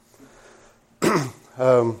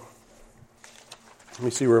Let me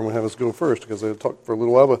see where I'm going to have us go first, because I talked for a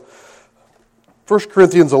little while. But 1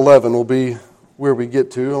 Corinthians 11 will be where we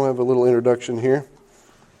get to. I'll have a little introduction here.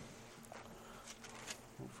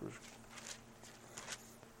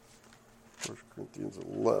 1 Corinthians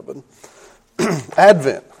 11.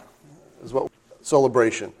 Advent is what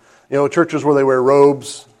celebration. You know, churches where they wear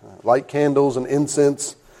robes, light candles and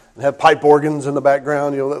incense, and have pipe organs in the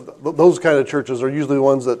background. You know, those kind of churches are usually the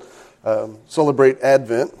ones that celebrate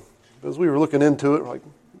Advent. As we were looking into it, like,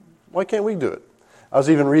 why can't we do it? I was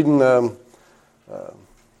even reading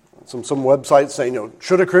some websites saying, you know,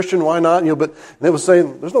 should a Christian, why not? You know, but and it was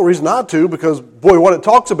saying there's no reason not to, because boy, what it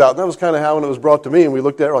talks about. And that was kind of how when it was brought to me, and we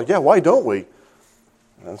looked at it, like, yeah, why don't we?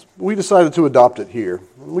 We decided to adopt it here.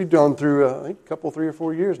 And we've gone through I think a couple, 3 or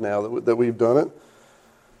 4 years now that we've done it.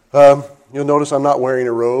 You'll notice I'm not wearing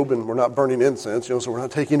a robe, and we're not burning incense, you know, so we're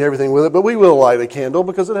not taking everything with it. But we will light a candle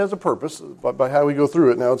because it has a purpose by how we go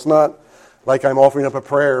through it. Now, it's not like I'm offering up a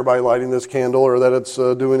prayer by lighting this candle, or that it's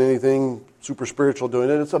doing anything super spiritual doing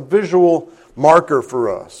it. It's a visual marker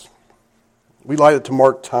for us. We light it to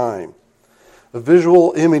mark time. A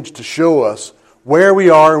visual image to show us where we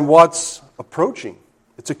are and what's approaching.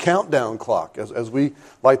 It's a countdown clock. As we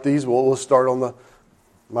light these, we'll start on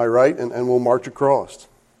my right, and we'll march across.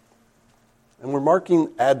 And we're marking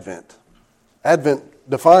Advent. Advent,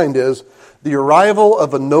 defined as the arrival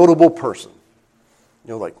of a notable person.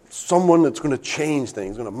 You know, like someone that's going to change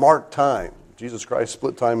things, going to mark time. Jesus Christ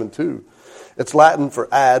split time in two. It's Latin for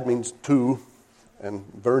ad, means to, and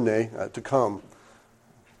verne, to come.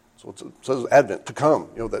 So it says Advent, to come.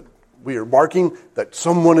 You know, that we are marking that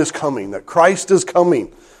someone is coming, that Christ is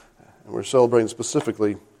coming. And we're celebrating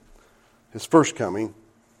specifically His first coming.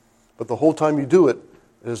 But the whole time you do it,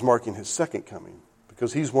 it is marking His second coming,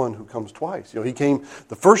 because He's one who comes twice. You know, He came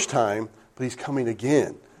the first time, but He's coming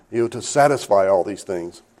again, you know, to satisfy all these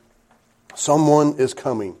things. Someone is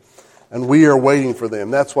coming, and we are waiting for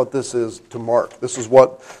them. That's what this is to mark. This is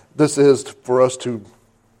what this is for us to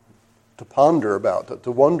ponder about,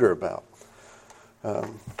 to wonder about.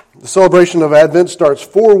 The celebration of Advent starts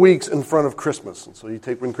 4 weeks in front of Christmas. And so you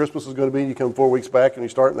take when Christmas is going to be, you come 4 weeks back and you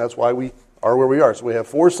start, and that's why we are where we are. So we have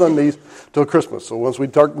 4 Sundays till Christmas. So once we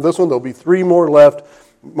start this one, there'll be 3 more left,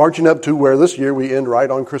 marching up to where this year we end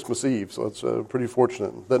right on Christmas Eve. So it's pretty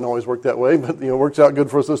fortunate. Doesn't always work that way, but it works out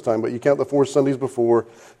good for us this time. But you count the 4 Sundays before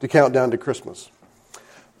to count down to Christmas.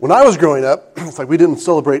 When I was growing up, it's like we didn't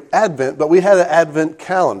celebrate Advent, but we had an Advent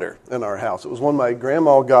calendar in our house. It was one my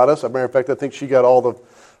grandma got us. As a matter of fact, I think she got all the,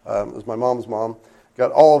 it was my mom's mom,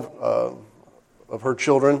 got all of her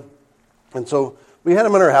children. And so we had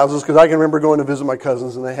them in our houses, because I can remember going to visit my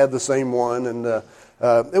cousins, and they had the same one. And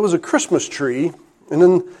it was a Christmas tree. And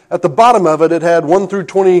then at the bottom of it, it had 1 through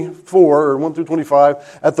 24 or 1 through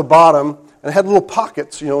 25 at the bottom. And it had little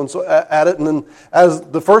pockets, you know, and so at it. And then as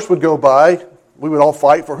the first would go by, we would all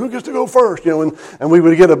fight for who gets to go first, you know, and we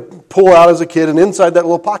would get a pull out as a kid, and inside that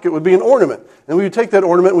little pocket would be an ornament. And we would take that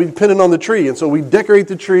ornament and we'd pin it on the tree. And so we'd decorate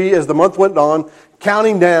the tree as the month went on,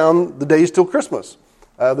 counting down the days till Christmas.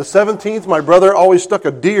 The 17th, my brother always stuck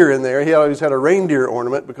a deer in there. He always had a reindeer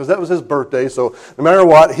ornament because that was his birthday. So no matter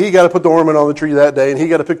what, he got to put the ornament on the tree that day, and he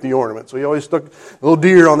got to pick the ornament. So he always stuck a little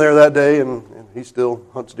deer on there that day, and he still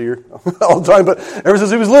hunts deer all the time. But ever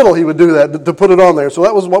since he was little, he would do that to put it on there. So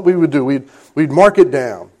that was what we would do. We'd mark it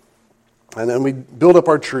down, and then we'd build up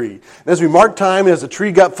our tree. And as we marked time, as the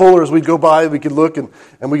tree got fuller, as we'd go by, we could look, and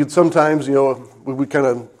we could sometimes, you know, we kind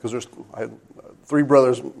of, because I had 3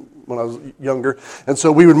 brothers when I was younger, and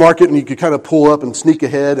so we would mark it, and you could kind of pull up and sneak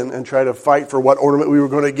ahead and try to fight for what ornament we were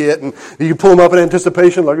going to get, and you could pull them up in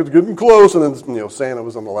anticipation, like it's getting close, and then, you know, Santa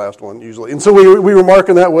was on the last one usually, and so we were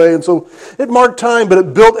marking that way, and so it marked time, but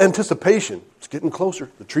it built anticipation. It's getting closer,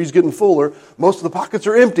 the tree's getting fuller, most of the pockets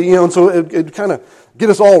are empty, you know, and so it kind of get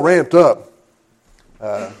us all ramped up.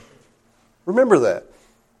 Remember that.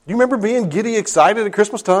 You remember being giddy excited at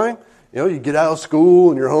Christmas time? You know, you get out of school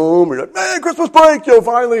and you're home, and you're like, man, Christmas break, you know,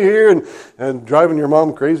 finally here, and driving your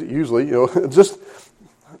mom crazy, usually, you know, just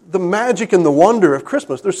the magic and the wonder of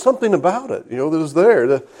Christmas. There's something about it, you know, that is there,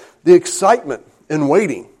 the excitement in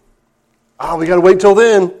waiting. We got to wait till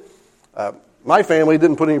then. My family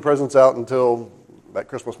didn't put any presents out until that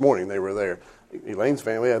Christmas morning. They were there. Elaine's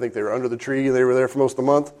family, I think they were under the tree, and they were there for most of the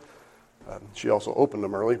month. She also opened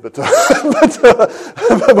them early, but we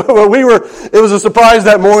were. It was a surprise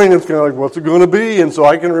that morning. It's kind of like, what's it going to be? And so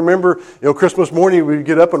I can remember, you know, Christmas morning we'd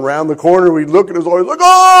get up and round the corner, we'd look, and it was always like,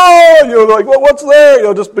 oh, you know, like, well, what's there? You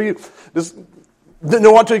know, just didn't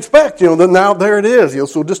know what to expect. You know, then now there it is. You know,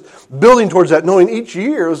 so just building towards that, knowing each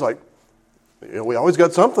year it was like, you know, we always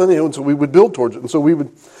got something. You know, and so we would build towards it, and so we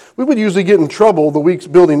would we would usually get in trouble the weeks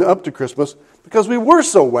building up to Christmas because we were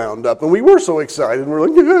so wound up and we were so excited. And we're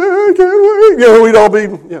like, yeah, I can't wait. We'd all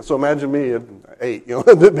be, so imagine me at 8,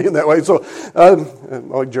 being that way. So,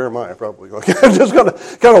 like Jeremiah probably, just kind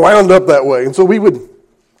of wound up that way. And so we would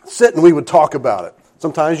sit and we would talk about it.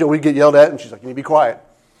 Sometimes, we'd get yelled at and she's like, you need to be quiet.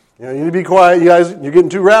 You need to be quiet, you guys, you're getting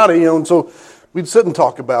too rowdy. And so we'd sit and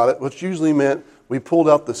talk about it, which usually meant we pulled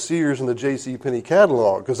out the Sears and the JCPenney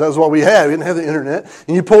catalog, because that's what we had. We didn't have the internet.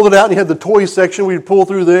 And you pulled it out and you had the toy section. We'd pull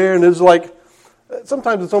through there, and it's like,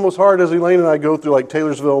 sometimes it's almost hard as Elaine and I go through like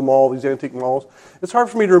Taylorsville Mall, these antique malls. It's hard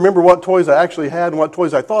for me to remember what toys I actually had and what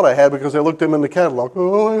toys I thought I had because I looked them in the catalog.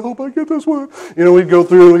 Oh, I hope I get this one. We'd go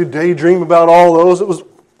through and we'd daydream about all those.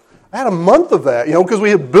 I had a month of that, because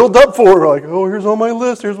we had built up for it. We're like, oh, here's on my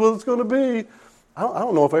list. Here's what it's going to be. I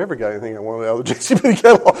don't know if I ever got anything I wanted out of the JCPenney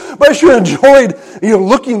catalog, but I sure enjoyed,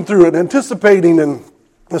 looking through it, anticipating, and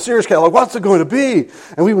the Sears catalog, what's it going to be?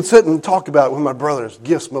 And we would sit and talk about it with my brothers,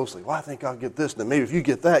 gifts mostly. Well, I think I'll get this, and then maybe if you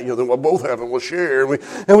get that, then we'll both have it, we'll share.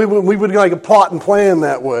 And we would like plot and plan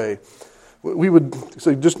that way. We would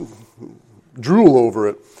just drool over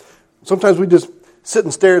it. Sometimes we just sit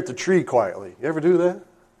and stare at the tree quietly. You ever do that?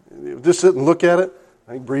 Just sit and look at it.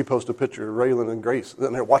 I think Bree posted a picture of Raylan and Grace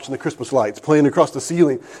sitting there watching the Christmas lights playing across the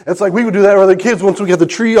ceiling. It's like we would do that with the kids once we had the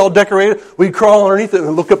tree all decorated. We'd crawl underneath it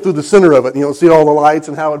and look up through the center of it, see all the lights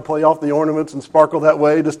and how it would play off the ornaments and sparkle that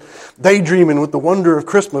way, just daydreaming with the wonder of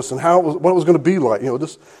Christmas and what it was going to be like,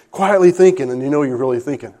 just quietly thinking, and you're really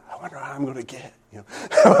thinking, I wonder how I'm going to get,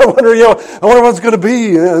 I wonder what it's going to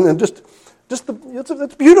be, and just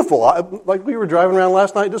it's beautiful. Like we were driving around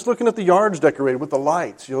last night, just looking at the yards decorated with the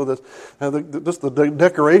lights, just the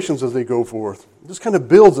decorations as they go forth. It just kind of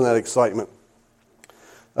builds in that excitement.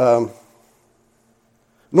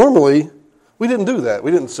 Normally, we didn't do that.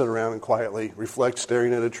 We didn't sit around and quietly reflect,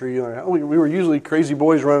 staring at a tree. We were usually crazy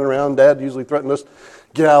boys running around. Dad usually threatened us to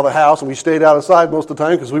get out of the house, and we stayed outside most of the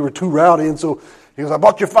time because we were too rowdy, and so he goes, I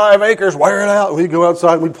bought you 5 acres, wear it out. And we'd go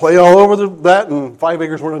outside and we'd play all over that, and 5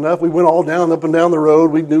 acres weren't enough. We went all up and down the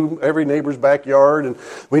road. We knew every neighbor's backyard, and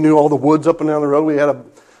we knew all the woods up and down the road. We had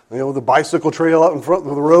the bicycle trail out in front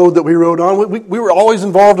of the road that we rode on. We were always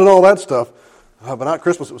involved in all that stuff. But not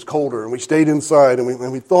Christmas, it was colder, and we stayed inside,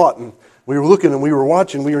 and we thought, and we were looking, and we were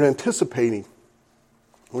watching, we were anticipating.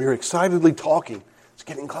 We were excitedly talking. It's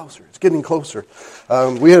getting closer. It's getting closer.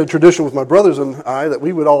 We had a tradition with my brothers and I that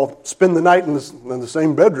we would all spend the night in the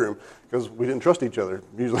same bedroom because we didn't trust each other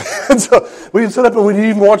usually. And so we'd sit up and we'd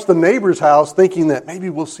even watch the neighbor's house thinking that maybe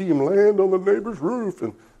we'll see him land on the neighbor's roof.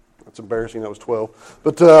 And that's embarrassing. I was 12.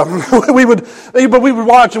 But we would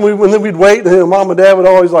watch and then we'd wait. And Mom and Dad would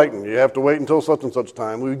always like, you have to wait until such and such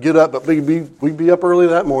time. We would get up, but we'd be up early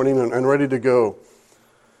that morning and ready to go.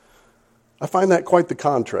 I find that quite the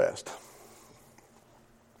contrast.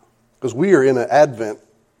 Because we are in an Advent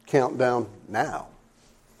countdown now.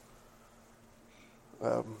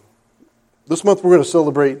 This month we're going to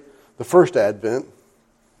celebrate the first Advent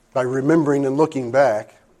by remembering and looking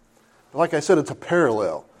back. But like I said, it's a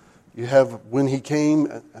parallel. You have when he came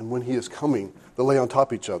and when he is coming. They lay on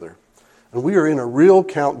top of each other. And we are in a real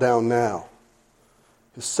countdown now.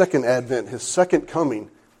 His second Advent, his second coming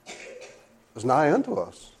is nigh unto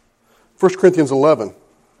us. 1 Corinthians 11.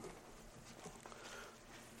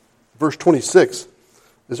 Verse 26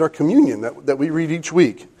 is our communion that we read each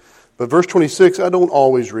week. But verse 26, I don't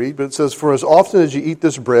always read, but it says, For as often as you eat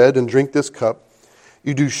this bread and drink this cup,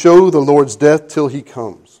 you do show the Lord's death till he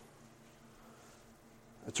comes.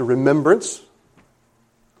 It's a remembrance.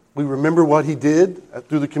 We remember what he did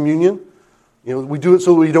through the communion. We do it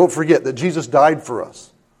so that we don't forget that Jesus died for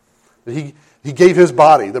us. That he gave his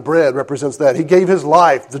body. The bread represents that. He gave his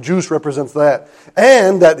life. The juice represents that.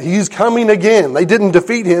 And that he's coming again. They didn't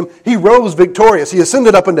defeat him. He rose victorious. He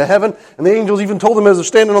ascended up into heaven. And the angels even told him as they're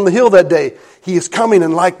standing on the hill that day, he is coming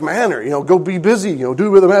in like manner. Go be busy.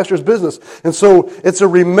 Do with the master's business. And so it's a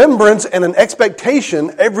remembrance and an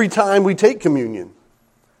expectation every time we take communion.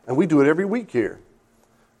 And we do it every week here.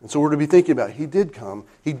 And so we're to be thinking about, he did come.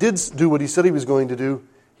 He did do what he said he was going to do.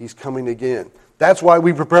 He's coming again. That's why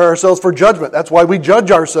we prepare ourselves for judgment. That's why we judge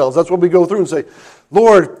ourselves. That's why we go through and say,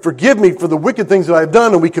 Lord, forgive me for the wicked things that I've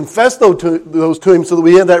done. And we confess those to him so that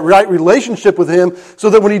we have that right relationship with him so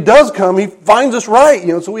that when he does come, he finds us right.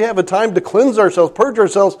 So we have a time to cleanse ourselves, purge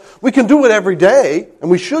ourselves. We can do it every day, and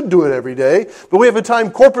we should do it every day. But we have a time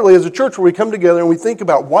corporately as a church where we come together and we think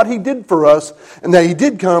about what he did for us and that he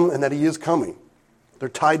did come and that he is coming. They're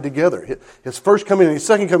tied together. His first coming and his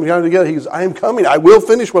second coming are together. He goes, I am coming. I will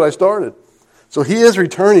finish what I started. So he is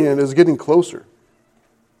returning and is getting closer.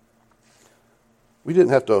 We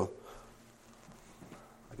didn't have to,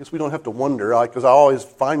 guess we don't have to wonder, because I always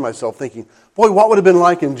find myself thinking, boy, what would it have been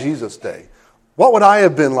like in Jesus' day? What would I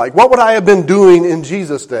have been like? What would I have been doing in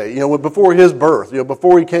Jesus' day, before his birth,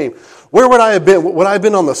 before he came? Where would I have been? Would I have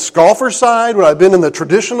been on the scoffer side? Would I have been in the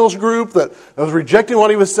traditionalist group that was rejecting what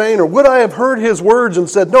he was saying? Or would I have heard his words and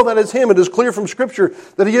said, no, that is him. It is clear from Scripture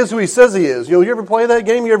that he is who he says he is. You ever play that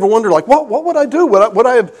game? You ever wonder, what would I do? Would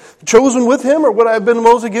I have chosen with him, or would I have been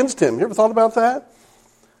those against him? You ever thought about that?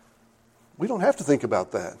 We don't have to think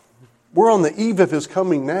about that. We're on the eve of his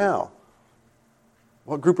coming now.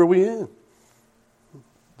 What group are we in?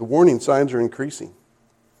 The warning signs are increasing.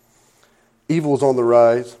 Evil is on the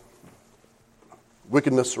rise.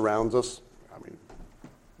 Wickedness surrounds us.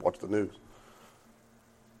 Watch the news.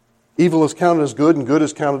 Evil is counted as good and good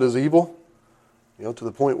is counted as evil. To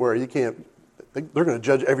the point where you can't, they're going to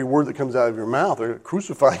judge every word that comes out of your mouth. They're going to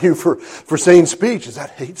crucify you for saying speech. Is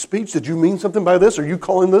that hate speech? Did you mean something by this? Are you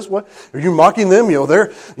calling this what? Are you mocking them?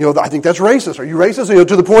 I think that's racist. Are you racist?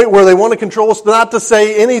 To the point where they want to control us not to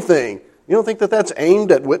say anything. You don't think that that's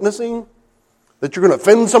aimed at witnessing? That you're going to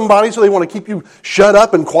offend somebody so they want to keep you shut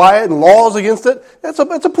up and quiet and laws against it? It's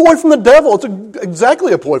a ploy from the devil. It's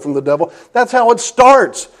exactly a ploy from the devil. That's how it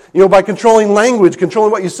starts. By controlling language,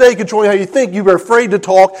 controlling what you say, controlling how you think. You're afraid to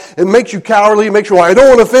talk. It makes you cowardly. It makes you, I don't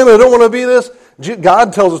want to offend. I don't want to be this.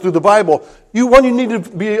 God tells us through the Bible, one you need to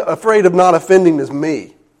be afraid of not offending is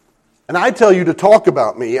me. And I tell you to talk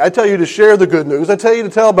about me. I tell you to share the good news. I tell you to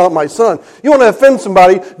tell about my son. You want to offend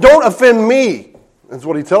somebody, don't offend me. That's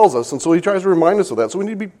what he tells us. And so he tries to remind us of that. So we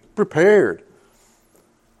need to be prepared.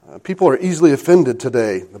 People are easily offended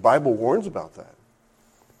today. The Bible warns about that.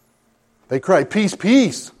 They cry, peace,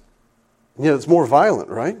 peace. And yet it's more violent,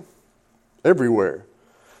 right? Everywhere.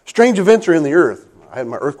 Strange events are in the earth. I had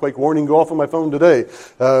my earthquake warning go off on my phone today.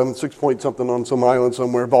 6 point something on some island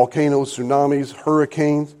somewhere. Volcanoes, tsunamis,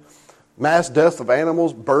 hurricanes. Mass deaths of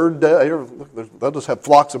animals, bird death. They'll just have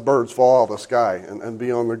flocks of birds fall out of the sky and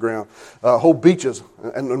be on the ground. Whole beaches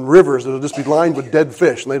and rivers that will just be lined with dead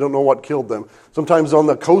fish, and they don't know what killed them. Sometimes on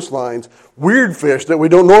the coastlines, weird fish that we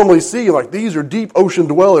don't normally see, like these are deep ocean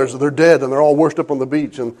dwellers, they're dead, and they're all washed up on the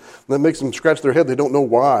beach, and that makes them scratch their head. They don't know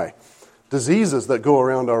why. Diseases that go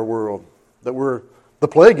around our world, the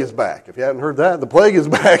plague is back. If you haven't heard that, the plague is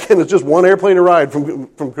back, and it's just one airplane ride from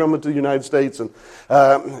coming to the United States, and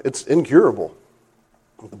it's incurable.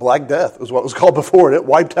 The Black Death was what was called before, and it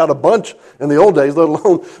wiped out a bunch in the old days, let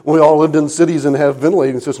alone when we all lived in cities and have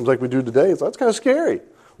ventilating systems like we do today. So that's kind of scary.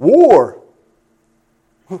 War.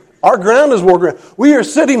 Our ground is war ground. We are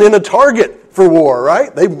sitting in a target for war,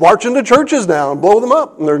 right? They march into churches now and blow them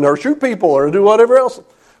up, and they're shoot people or do whatever else.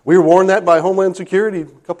 We were warned that by Homeland Security a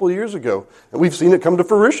couple of years ago. And we've seen it come to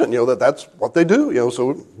fruition, that's what they do.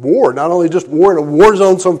 So war, not only just war in a war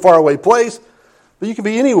zone, some faraway place, but you can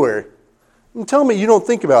be anywhere. And tell me you don't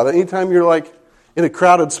think about it. Anytime you're in a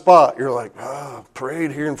crowded spot, you're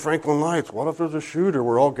parade here in Franklin Lights. What if there's a shooter?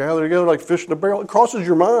 We're all gathered together like fish in a barrel. It crosses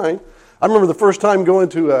your mind. I remember the first time going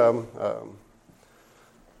to...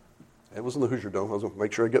 it was in the Hoosier Dome. I was going to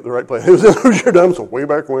make sure I get the right place. It was in the Hoosier Dome, so way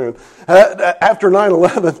back when. After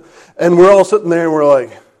 9/11, and we're all sitting there, and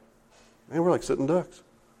we're like sitting ducks.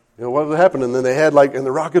 What happened? And then they had and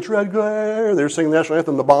the rockets red glare. They were singing the national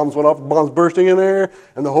anthem. The bombs went off. The bombs bursting in there,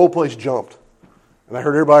 and the whole place jumped. And I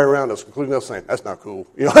heard everybody around us, including us, saying, "That's not cool."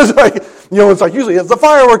 It's like usually it's the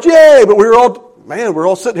fireworks, yay! But we're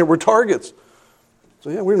all sitting here. We're targets. So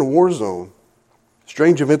yeah, we're in a war zone.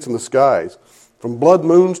 Strange events in the skies. From blood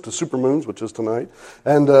moons to supermoons, which is tonight,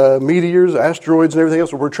 and meteors, asteroids, and everything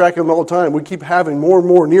else. We're tracking them all the time. We keep having more and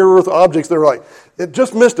more near-Earth objects that are it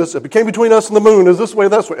just missed us. It became between us and the moon. Is this way,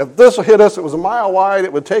 this way. If this hit us, it was a mile wide.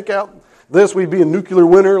 It would take out this. We'd be in nuclear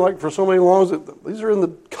winter for so many longs. These are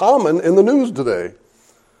common in the news today.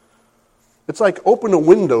 It's like open a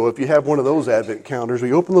window if you have one of those Advent calendars.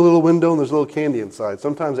 You open the little window and there's a little candy inside.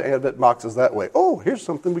 Sometimes the Advent box is that way. Oh, here's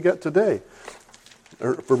something we got today.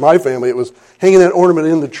 For my family, it was hanging that ornament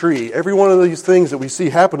in the tree. Every one of these things that we see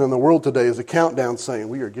happen in the world today is a countdown saying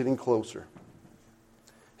we are getting closer.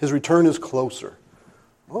 His return is closer.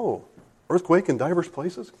 Oh, earthquake in diverse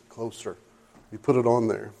places? Closer. We put it on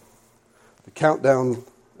there. The countdown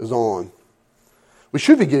is on. We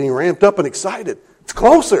should be getting ramped up and excited. It's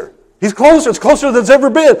closer. He's closer. It's closer than it's ever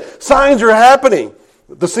been. Signs are happening.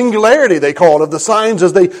 The singularity, they call it, of the signs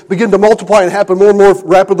as they begin to multiply and happen more and more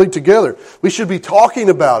rapidly together. We should be talking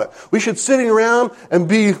about it. We should sitting around and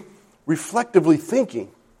be reflectively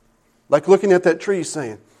thinking, like looking at that tree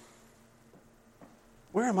saying,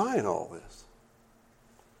 where am I in all this?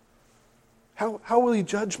 How will he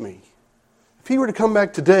judge me? If he were to come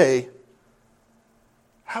back today,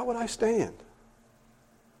 how would I stand?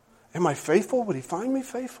 Am I faithful? Would he find me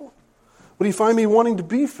faithful? Would he find me wanting to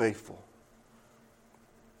be faithful?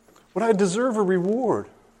 Would I deserve a reward?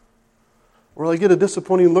 Or will I get a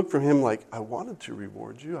disappointing look from him like, I wanted to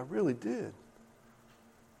reward you, I really did.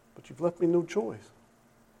 But you've left me no choice.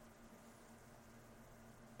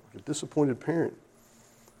 Like a disappointed parent.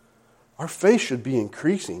 Our faith should be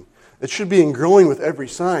increasing. It should be growing with every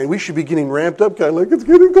sign. We should be getting ramped up, kind of like, it's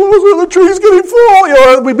getting closer, the tree's getting full. You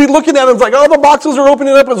know, we'd be looking at it, it's like, oh, the boxes are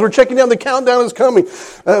opening up as we're checking down, the countdown is coming.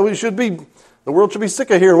 The world should be sick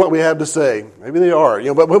of hearing what we have to say. Maybe they are,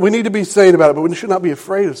 but we need to be saying about it, but we should not be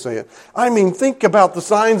afraid of saying it. I mean, think about the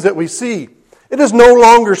signs that we see. It is no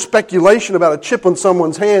longer speculation about a chip on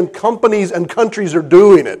someone's hand. Companies and countries are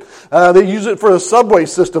doing it. They use it for a subway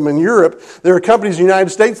system in Europe. There are companies in the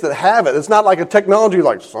United States that have it. It's not like a technology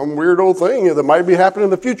like some weird old thing that might be happening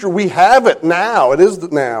in the future. We have it now. It is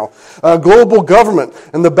now. Global government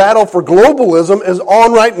and the battle for globalism is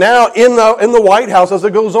on right now in the White House as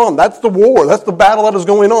it goes on. That's the war. That's the battle that is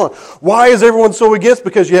going on. Why is everyone so against?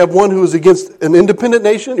 Because you have one who is against an independent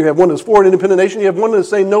nation. You have one who is for an independent nation. You have one that is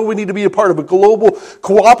saying, no, we need to be a part of a global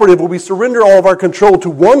cooperative where we surrender all of our control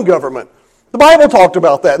to one government. The Bible talked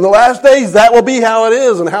about that. In the last days, that will be how it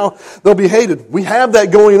is and how they'll be hated. We have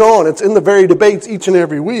that going on. It's in the very debates each and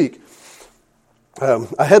every week.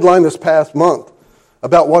 A headline this past month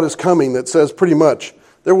about what is coming that says pretty much,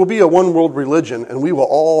 there will be a one-world religion and we will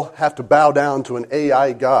all have to bow down to an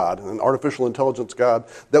AI God, an artificial intelligence God,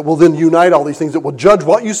 that will then unite all these things, that will judge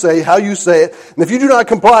what you say, how you say it, and if you do not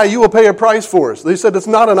comply, you will pay a price for it. They said it's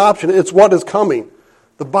not an option, it's what is coming.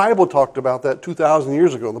 The Bible talked about that 2,000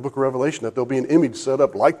 years ago in the book of Revelation, that there'll be an image set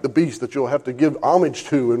up like the beast that you'll have to give homage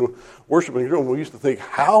to and worship. And we used to think,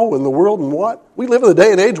 how in the world and what? We live in a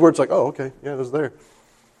day and age where it's like, oh, okay, yeah, it's there.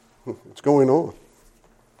 What's going on?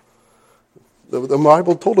 The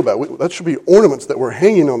Bible told about it. That should be ornaments that were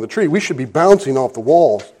hanging on the tree. We should be bouncing off the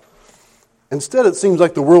walls. Instead, it seems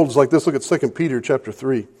like the world's like this. Look at 2 Peter chapter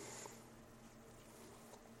 3.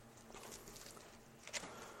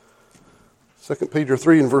 Second Peter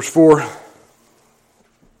 3 and verse 4.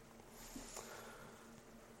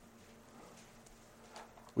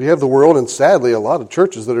 We have the world, and sadly, a lot of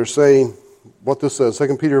churches that are saying what this says.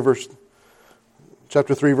 2 Peter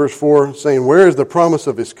chapter 3, verse 4, saying, where is the promise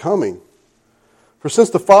of his coming? For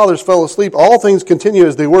since the fathers fell asleep, all things continue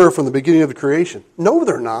as they were from the beginning of the creation. No,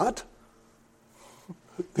 they're not.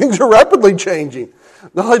 Things are rapidly changing.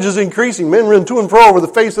 Knowledge is increasing. Men run to and fro over the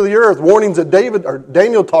face of the earth. Warnings that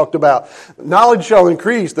Daniel talked about. Knowledge shall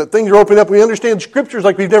increase, that things are opening up. We understand scriptures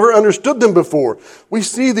like we've never understood them before. We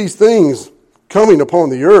see these things coming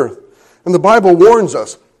upon the earth. And the Bible warns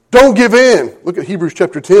us, don't give in. Look at Hebrews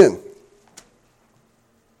chapter 10.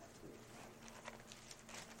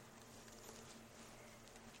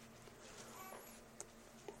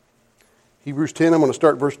 Hebrews 10, I'm going to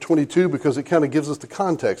start verse 22 because it kind of gives us the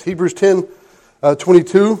context. Hebrews 10,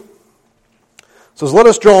 22 says, let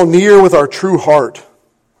us draw near with our true heart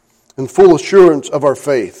and full assurance of our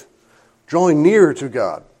faith. Drawing nearer to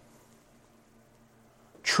God.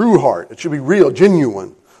 True heart. It should be real,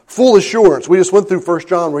 genuine. Full assurance. We just went through 1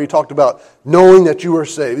 John where he talked about knowing that you are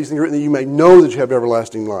saved. These things are written that you may know that you have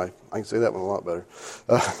everlasting life. I can say that one a lot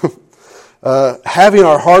better. Having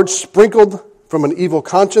our hearts sprinkled from an evil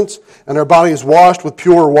conscience, and our bodies washed with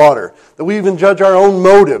pure water. That we even judge our own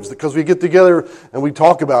motives, because we get together and we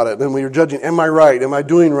talk about it, and we are judging, am I right? Am I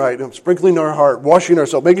doing right? And sprinkling our heart, washing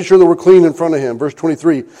ourselves, making sure that we're clean in front of Him. Verse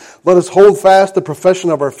 23, let us hold fast the profession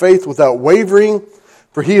of our faith without wavering,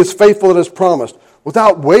 for He is faithful that has promised.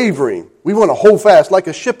 Without wavering, we want to hold fast like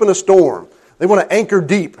a ship in a storm. They want to anchor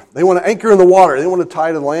deep. They want to anchor in the water. They want to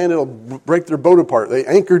tie to the land. It'll break their boat apart. They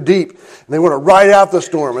anchor deep, and they want to ride out the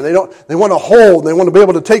storm. And they want to hold. And they want to be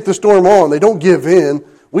able to take the storm on. They don't give in.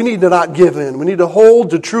 We need to not give in. We need to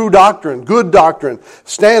hold to true doctrine, good doctrine.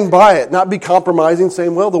 Stand by it, not be compromising,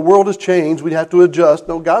 saying, well, the world has changed. We have to adjust.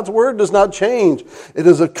 No, God's word does not change. It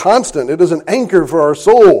is a constant. It is an anchor for our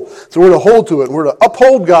soul. So we're to hold to it. And we're to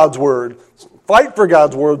uphold God's word. Fight for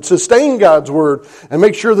God's word, sustain God's word, and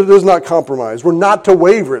make sure that it is not compromised. We're not to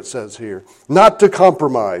waver, it says here. Not to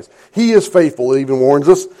compromise. He is faithful, it even warns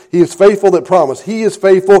us. He is faithful that promised. He is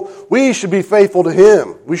faithful. We should be faithful to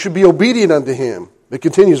Him. We should be obedient unto Him. It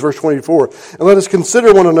continues, verse 24. And let us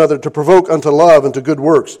consider one another to provoke unto love and to good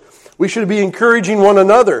works. We should be encouraging one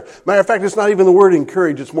another. Matter of fact, it's not even the word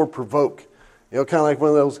encourage, it's more provoke. You know, kind of like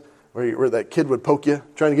one of those where that kid would poke you,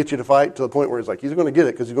 trying to get you to fight, to the point where he's like, he's going to get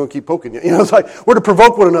it because he's going to keep poking you. You know, it's like, we're to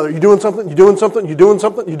provoke one another. You doing something? You doing something? You doing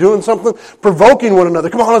something? You doing something? Provoking one another.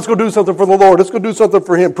 Come on, let's go do something for the Lord. Let's go do something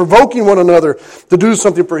for Him. Provoking one another to do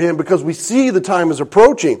something for Him because we see the time is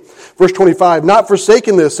approaching. Verse 25, not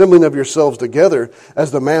forsaking the assembling of yourselves together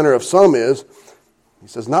as the manner of some is. He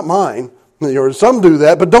says, not mine. Some do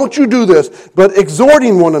that, but don't you do this. But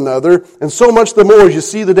exhorting one another, and so much the more as you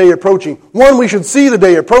see the day approaching. One, we should see the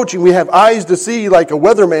day approaching. We have eyes to see, like a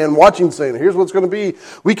weatherman watching, saying, here's what's going to be.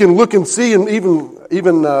 We can look and see and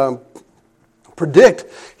even predict.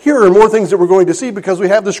 Here are more things that we're going to see because we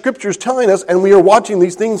have the Scriptures telling us, and we are watching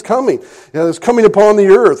these things coming. It's coming upon the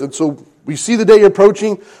earth. And so we see the day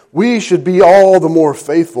approaching. We should be all the more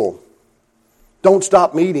faithful. Don't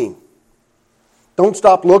stop meeting. Don't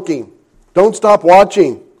stop looking. Don't stop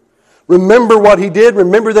watching. Remember what He did.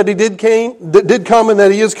 Remember that He did come and that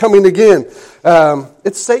He is coming again.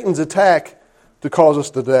 It's Satan's attack to cause us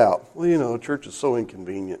to doubt. Well, church is so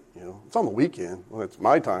inconvenient. It's on the weekend. Well, it's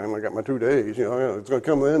my time. I got my 2 days. It's going to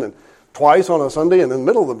come in and twice on a Sunday, and in the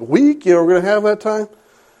middle of the week, we're going to have that time.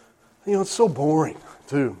 It's so boring,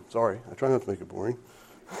 too. Sorry, I try not to make it boring.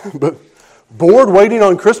 But bored waiting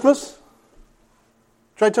on Christmas?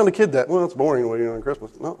 Try telling a kid that. Well, it's boring waiting on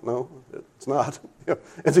Christmas. No, it's not.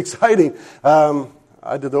 It's exciting.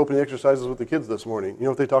 I did the opening exercises with the kids this morning. You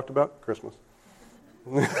know what they talked about? Christmas.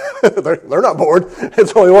 They're not bored.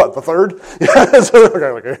 It's only what, the third? So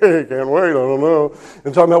they're like, hey, can't wait. I don't know.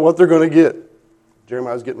 And talking about what they're going to get.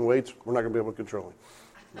 Jeremiah's getting weights. We're not going to be able to control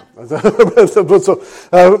him.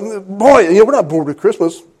 Boy, we're not bored with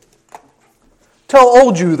Christmas. Tell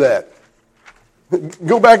old you that.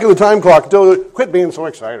 Go back in the time clock and tell her, quit being so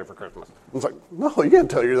excited for Christmas. It's like, no, you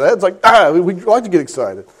can't tell her that. It's like, we like to get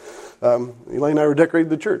excited. Elaine and I were decorating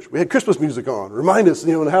the church. We had Christmas music on. Remind us,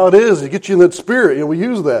 how it is to get you in that spirit. We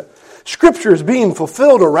use that. Scripture is being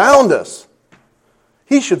fulfilled around us.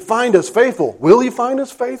 He should find us faithful. Will He find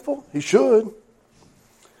us faithful? He should.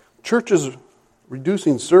 Churches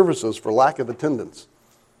reducing services for lack of attendance.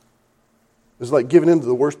 It's like giving in to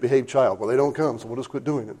the worst behaved child. Well, they don't come, so we'll just quit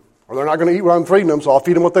doing it. Or they're not going to eat what I'm feeding them, so I'll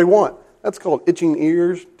feed them what they want. That's called itching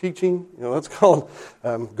ears teaching. That's called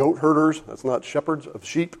goat herders. That's not shepherds of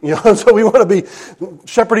sheep. So we want to be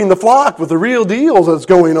shepherding the flock with the real deals that's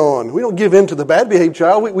going on. We don't give in to the bad behaved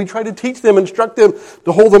child. We try to teach them, instruct them,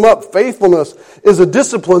 to hold them up. Faithfulness is a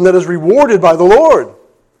discipline that is rewarded by the Lord.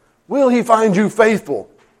 Will He find you faithful?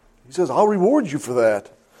 He says, I'll reward you for that.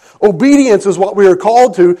 Obedience is what we are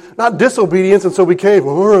called to, not disobedience, and so we came,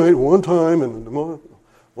 all right, one time, and we'll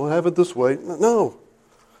have it this way. No.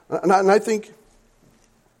 And I think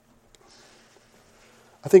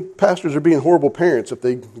pastors are being horrible parents if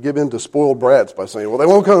they give in to spoiled brats by saying, well, they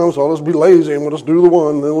won't come, so I'll just be lazy and we'll just do the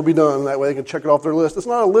one, and then we'll be done. That way they can check it off their list. It's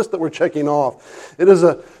not a list that we're checking off. It is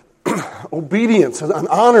a obedience, an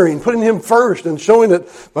honoring, putting Him first and showing it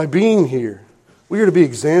by being here. We are to be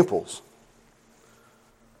examples.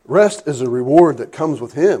 Rest is a reward that comes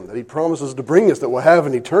with Him, that He promises to bring us, that we'll have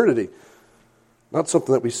in eternity. Not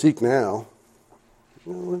something that we seek now.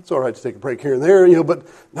 It's all right to take a break here and there, but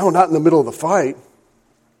no, not in the middle of the fight.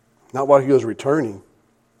 Not while He is returning.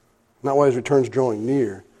 Not while His return's drawing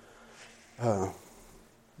near.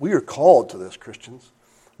 We are called to this, Christians.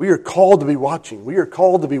 We are called to be watching. We are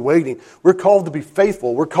called to be waiting. We're called to be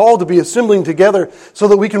faithful. We're called to be assembling together so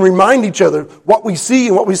that we can remind each other what we see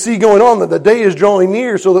and what we see going on, that the day is drawing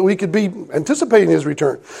near so that we could be anticipating His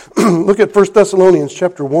return. Look at 1 Thessalonians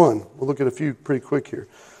chapter 1. We'll look at a few pretty quick here.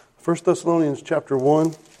 1 Thessalonians chapter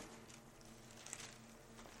 1.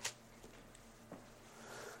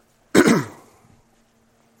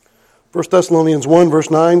 1 Thessalonians 1 verse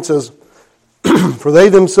 9 says, for they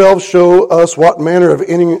themselves show us what manner of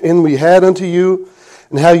end we had unto you,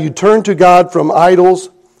 and how you turned to God from idols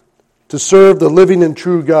to serve the living and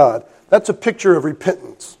true God. That's a picture of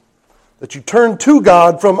repentance. That you turned to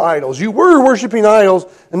God from idols. You were worshiping idols,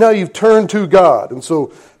 and now you've turned to God. And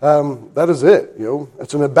so that is it.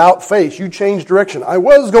 It's an about face. You changed direction. I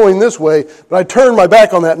was going this way, but I turned my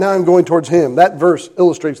back on that. Now I'm going towards Him. That verse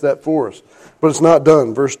illustrates that for us. But it's not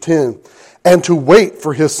done. Verse 10. And to wait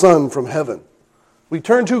for His Son from heaven. We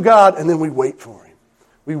turn to God, and then we wait for Him.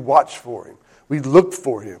 We watch for Him. We look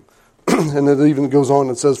for Him. And it even goes on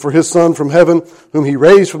and says, for His Son from heaven, whom He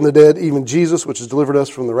raised from the dead, even Jesus, which has delivered us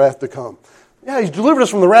from the wrath to come. Yeah, He's delivered us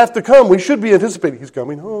from the wrath to come. We should be anticipating, He's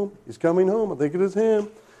coming home. He's coming home. I think it is Him.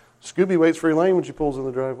 Scooby waits for Elaine when she pulls in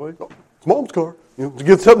the driveway. Oh, It's Mom's car. To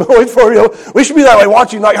get something to wait for. We should be that way,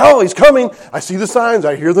 watching like, oh, he's coming. I see the signs.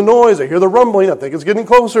 I hear the noise. I hear the rumbling. I think it's getting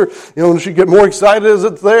closer. And we should get more excited as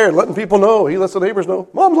it's there and letting people know. He lets the neighbors know,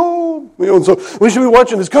 Mom's home. And so we should be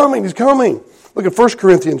watching. He's coming. He's coming. Look at 1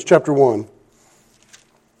 Corinthians chapter 1.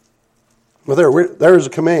 Well, there is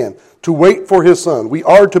a command to wait for his son. We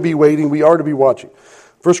are to be waiting. We are to be watching.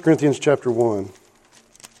 1 Corinthians chapter 1.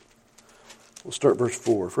 We'll start verse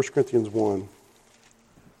 4. 1 Corinthians 1.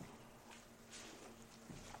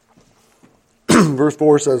 Verse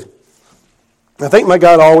 4 says, I thank my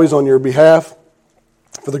God always on your behalf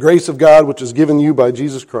for the grace of God which is given you by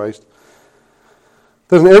Jesus Christ,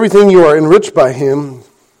 that in everything you are enriched by him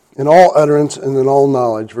in all utterance and in all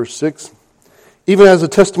knowledge. Verse 6, even as the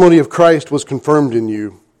testimony of Christ was confirmed in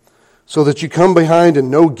you, so that you come behind in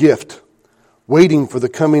no gift, waiting for the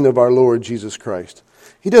coming of our Lord Jesus Christ.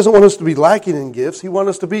 He doesn't want us to be lacking in gifts. He wants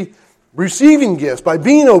us to be receiving gifts by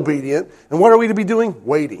being obedient. And what are we to be doing?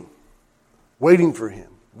 Waiting. Waiting for him,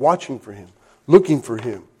 watching for him, looking for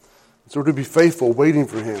him. So we're to be faithful, waiting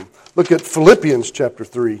for him. Look at Philippians chapter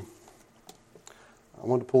 3. I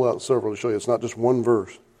want to pull out several to show you. It's not just one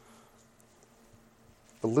verse.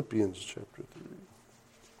 Philippians chapter 3.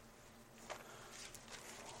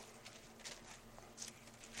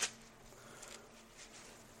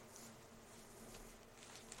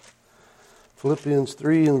 Philippians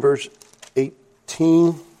 3 and verse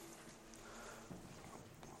 18.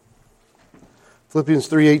 Philippians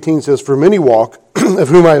 3:18 says, for many walk, of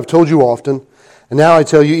whom I have told you often, and now I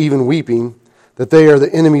tell you even weeping, that they are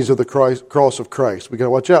the enemies of the cross of Christ. We got to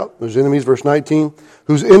watch out. There's enemies, verse 19,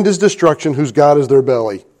 whose end is destruction, whose God is their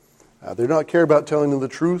belly. They don't care about telling them the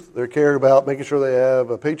truth. They care about making sure they have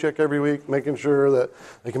a paycheck every week, making sure that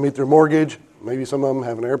they can meet their mortgage. Maybe some of them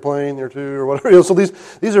have an airplane or two or whatever. So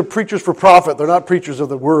these are preachers for profit. They're not preachers of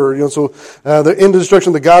the word. So the end of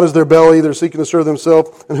destruction, the God is their belly. They're seeking to serve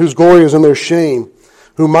themselves, and whose glory is in their shame,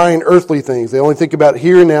 who mind earthly things. They only think about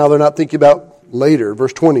here and now. They're not thinking about later.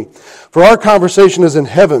 Verse 20. For our conversation is in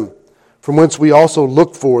heaven, from whence we also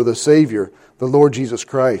look for the Savior, the Lord Jesus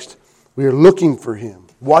Christ. We are looking for him,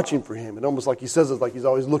 watching for him. And almost like he says it, like he's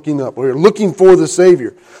always looking up. We are looking for the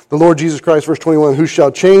Savior, the Lord Jesus Christ. Verse 21, who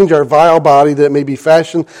shall change our vile body that it may be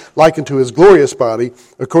fashioned like unto his glorious body,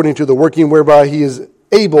 according to the working whereby he is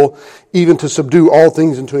able even to subdue all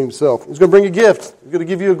things unto himself. He's going to bring a gift. He's going to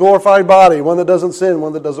give you a glorified body, one that doesn't sin,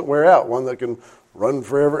 one that doesn't wear out, one that can run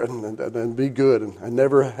forever and be good and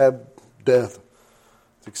never have death.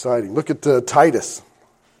 It's exciting. Look at Titus.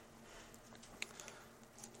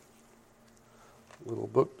 Little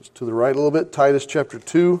book just to the right a little bit. Titus chapter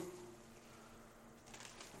 2.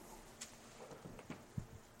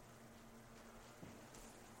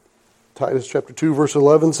 Titus chapter 2 verse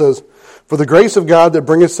 11 says, for the grace of God that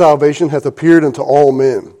bringeth salvation hath appeared unto all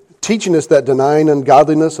men, teaching us that denying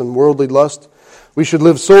ungodliness and worldly lust, we should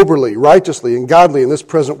live soberly, righteously, and godly in this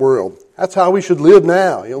present world. That's how we should live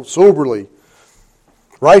now, soberly,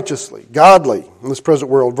 righteously, godly in this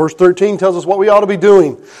present world. Verse 13 tells us what we ought to be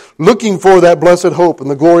doing, looking for that blessed hope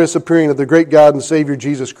and the glorious appearing of the great God and Savior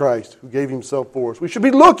Jesus Christ, who gave himself for us. We should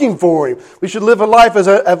be looking for him. We should live a life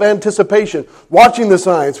of anticipation, watching the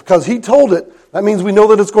signs, because he told it. That means we know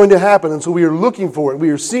that it's going to happen, and so we are looking for it. We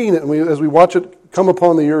are seeing it as we watch it come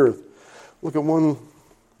upon the earth. Look at one,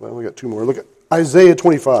 well, we got two more. Look at Isaiah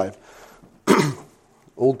 25,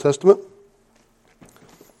 Old Testament.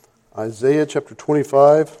 Isaiah chapter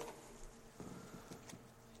 25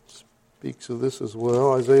 speaks of this as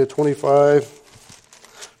well. Isaiah 25,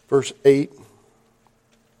 verse 8.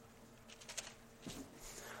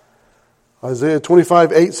 Isaiah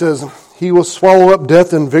 25:8 says, he will swallow up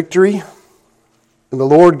death in victory, and the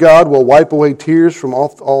Lord God will wipe away tears from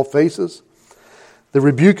off all faces. The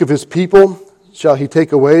rebuke of his people shall he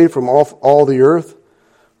take away from off all the earth,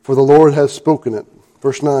 for the Lord has spoken it.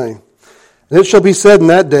 Verse 9. And it shall be said in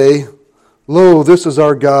that day, lo, this is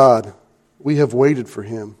our God. We have waited for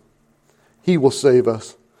him. He will save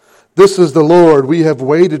us. This is the Lord. We have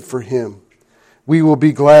waited for him. We will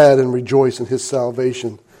be glad and rejoice in his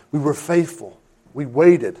salvation. We were faithful. We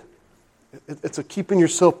waited. It's a keeping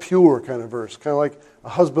yourself pure kind of verse. Kind of like a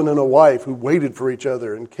husband and a wife who waited for each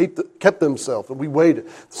other and kept themselves. And we waited.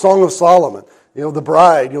 The Song of Solomon. The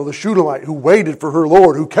bride, the Shulamite who waited for her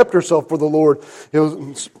Lord, who kept herself for the Lord,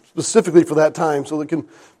 specifically for that time, so they can,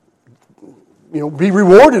 be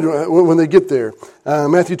rewarded when they get there.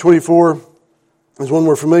 Matthew 24 is one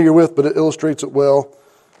we're familiar with, but it illustrates it well.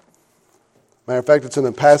 Matter of fact, it's in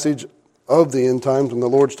a passage of the end times when the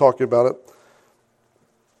Lord's talking about it.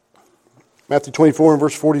 Matthew 24 and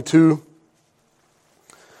verse 42.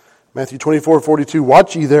 Matthew 24:42.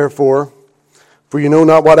 Watch ye therefore, For you know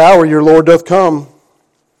not what hour your Lord doth come.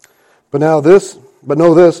 But know this,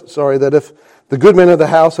 that if the good man of the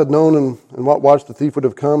house had known and what watch the thief would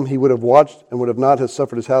have come, he would have watched and would have not have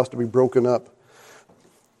suffered his house to be broken up.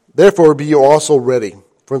 Therefore be you also ready,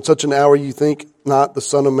 for in such an hour you think not the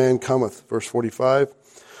Son of Man cometh. Verse 45.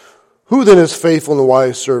 Who then is faithful and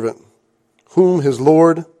wise servant, whom his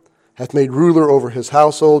Lord hath made ruler over his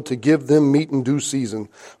household, to give them meat in due season?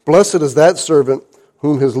 Blessed is that servant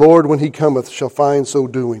whom his Lord, when he cometh, shall find so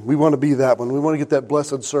doing. We want to be that one. We want to get that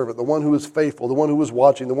blessed servant, the one who is faithful, the one who is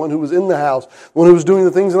watching, the one who is in the house, the one who is doing the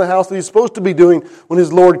things in the house that he's supposed to be doing when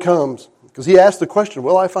his Lord comes. Because he asked the question,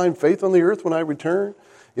 will I find faith on the earth when I return?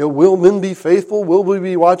 Will men be faithful? Will we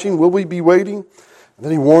be watching? Will we be waiting? And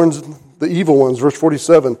then he warns the evil ones, verse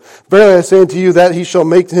 47. Verily I say unto you that he shall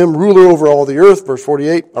make him ruler over all the earth, verse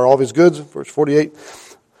 48, or all of his goods, verse 48.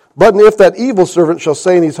 But if that evil servant shall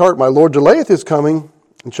say in his heart, my Lord delayeth his coming,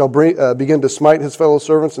 and shall begin to smite his fellow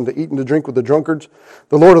servants, and to eat and to drink with the drunkards,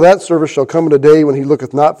 the Lord of that service shall come in a day when he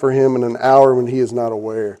looketh not for him, and an hour when he is not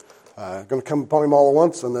aware. Going to come upon him all at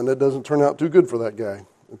once, and then it doesn't turn out too good for that guy.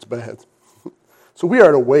 It's bad. So we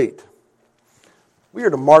are to wait. We are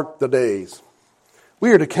to mark the days.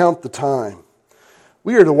 We are to count the time.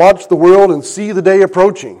 We are to watch the world and see the day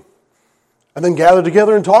approaching, and then gather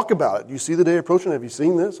together and talk about it. Do you see the day approaching? Have you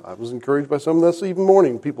seen this? I was encouraged by some of this even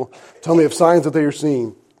morning. People tell me of signs that they are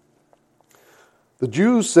seeing. The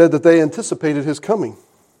Jews said that they anticipated his coming.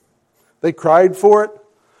 They cried for it.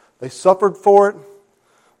 They suffered for it.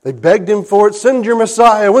 They begged him for it. Send your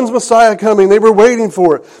Messiah. When's Messiah coming? They were waiting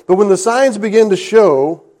for it. But when the signs begin to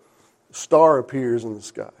show, a star appears in the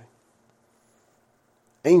sky.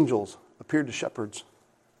 Angels appeared to shepherds.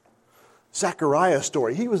 Zechariah's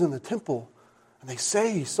story. He was in the temple, and they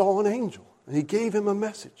say he saw an angel, and he gave him a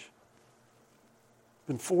message. It's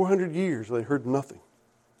been 400 years, they heard nothing.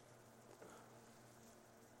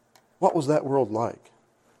 What was that world like?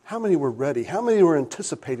 How many were ready? How many were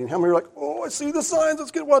anticipating? How many were like, oh, I see the signs,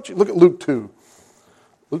 let's get watching. Look at Luke 2.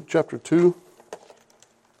 Luke chapter 2.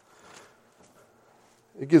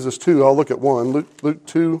 It gives us two. I'll look at one. Luke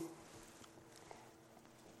 2.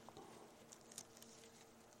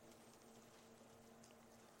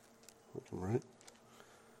 Right.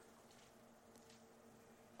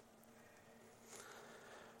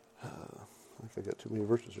 I think I got too many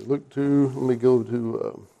verses here. Luke 2. Let me go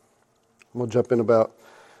to, I'm going to jump in about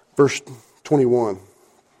verse 21.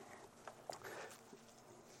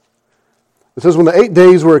 It says, when the 8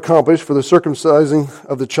 days were accomplished for the circumcising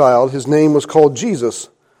of the child, his name was called Jesus,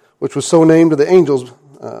 which was so named to the angels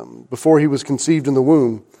before he was conceived in the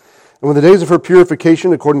womb. And when the days of her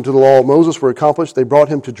purification, according to the law of Moses, were accomplished, they brought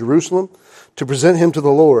him to Jerusalem to present him to the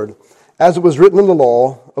Lord. As it was written in the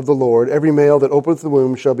law of the Lord, every male that openeth the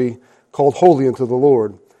womb shall be called holy unto the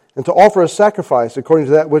Lord. And to offer a sacrifice according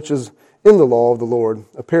to that which is in the law of the Lord,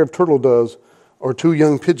 a pair of turtle doves or 2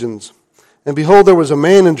 young pigeons. And behold, there was a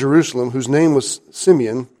man in Jerusalem whose name was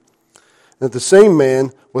Simeon, and that the same man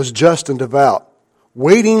was just and devout,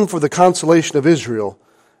 waiting for the consolation of Israel,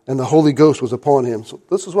 and the Holy Ghost was upon him. So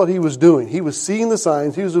this is what he was doing. He was seeing the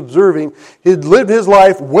signs. He was observing. He had lived his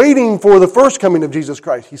life waiting for the first coming of Jesus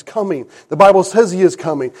Christ. He's coming. The Bible says he is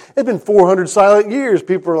coming. It had been 400 silent years.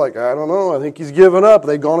 People are like, I don't know. I think he's given up.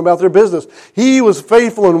 They've gone about their business. He was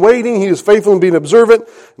faithful in waiting. He was faithful in being observant.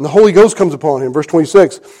 And the Holy Ghost comes upon him. Verse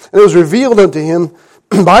 26. And it was revealed unto him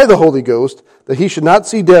by the Holy Ghost that he should not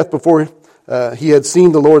see death before he had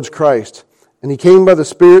seen the Lord's Christ. And he came by the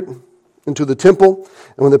Spirit into the temple.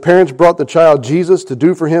 And when the parents brought the child Jesus to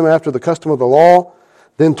do for him after the custom of the law,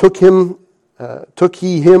 then took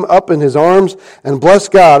he him up in his arms and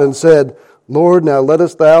blessed God and said, Lord, now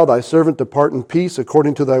lettest thou thy servant depart in peace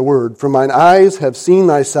according to thy word. For mine eyes have seen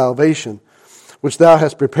thy salvation, which thou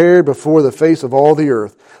hast prepared before the face of all the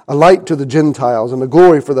earth, a light to the Gentiles and a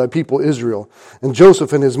glory for thy people Israel. And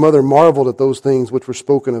Joseph and his mother marveled at those things which were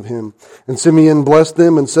spoken of him. And Simeon blessed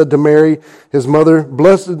them and said to Mary, his mother,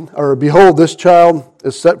 behold, this child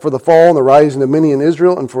is set for the fall and the rising of many in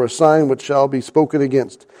Israel, and for a sign which shall be spoken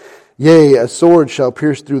against. Yea, a sword shall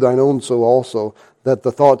pierce through thine own soul also, that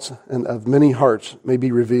the thoughts of many hearts may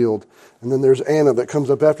be revealed. And then there's Anna that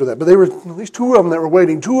comes up after that. But they were at least 2 of them that were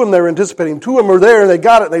waiting, 2 of them that were anticipating, 2 of them were there and they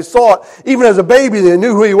got it and they saw it. Even as a baby, they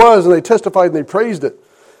knew who he was and they testified and they praised it.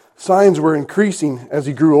 Signs were increasing as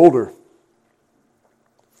he grew older.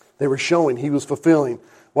 They were showing he was fulfilling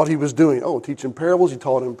what he was doing. Oh, teaching parables, he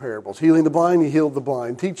taught in parables. Healing the blind, he healed the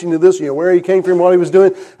blind. Teaching to this, where he came from, what he was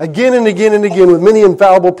doing. Again and again and again, with many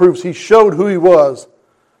infallible proofs, he showed who he was.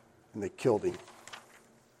 And they killed him.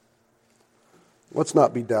 Let's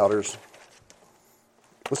not be doubters.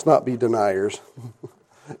 Let's not be deniers.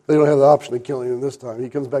 They don't have the option of killing him this time. He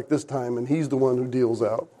comes back this time, and he's the one who deals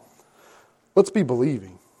out. Let's be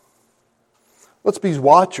believing. Let's be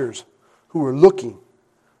watchers who are looking,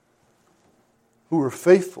 who are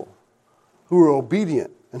faithful, who are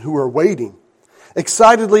obedient, and who are waiting,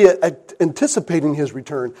 excitedly anticipating his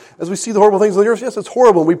return. As we see the horrible things on the earth, yes, it's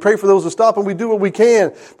horrible, and we pray for those to stop, and we do what we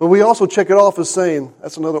can, but we also check it off as saying,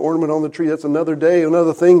 that's another ornament on the tree, that's another day,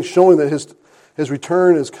 another thing showing that his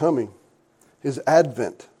return is coming, his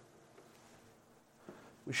advent.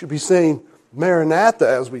 We should be saying, Maranatha,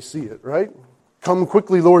 as we see it, right? Come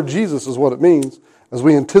quickly, Lord Jesus, is what it means, as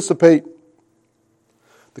we anticipate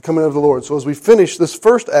the coming of the Lord. So as we finish this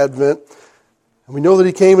first advent, and we know that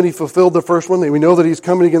he came and he fulfilled the first one, and we know that he's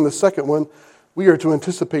coming again the second one, we are to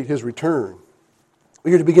anticipate his return.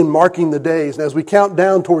 We are to begin marking the days. And as we count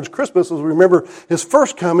down towards Christmas, as we remember his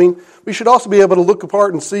first coming, we should also be able to look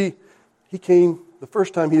apart and see, he came the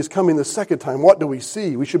first time, he is coming the second time. What do we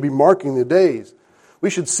see? We should be marking the days. We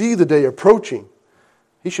should see the day approaching.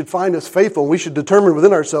 He should find us faithful, and we should determine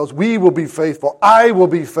within ourselves, we will be faithful. I will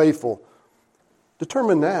be faithful.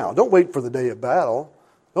 Determine now. Don't wait for the day of battle.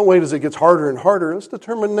 Don't wait as it gets harder and harder. Let's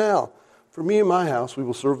determine now. For me and my house, we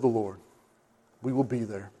will serve the Lord. We will be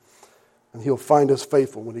there. And he'll find us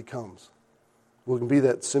faithful when he comes. We can be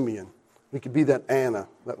that Simeon. We could be that Anna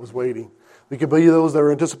that was waiting. We could be those that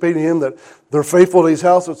are anticipating him, that they're faithful to his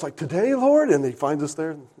house. It's like, today, Lord? And he finds us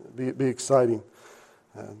there. It'd be exciting.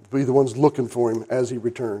 Be the ones looking for him as he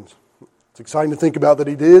returns. It's exciting to think about that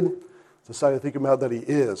he did. It's exciting to think about that he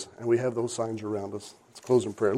is. And we have those signs around us. Let's close in prayer.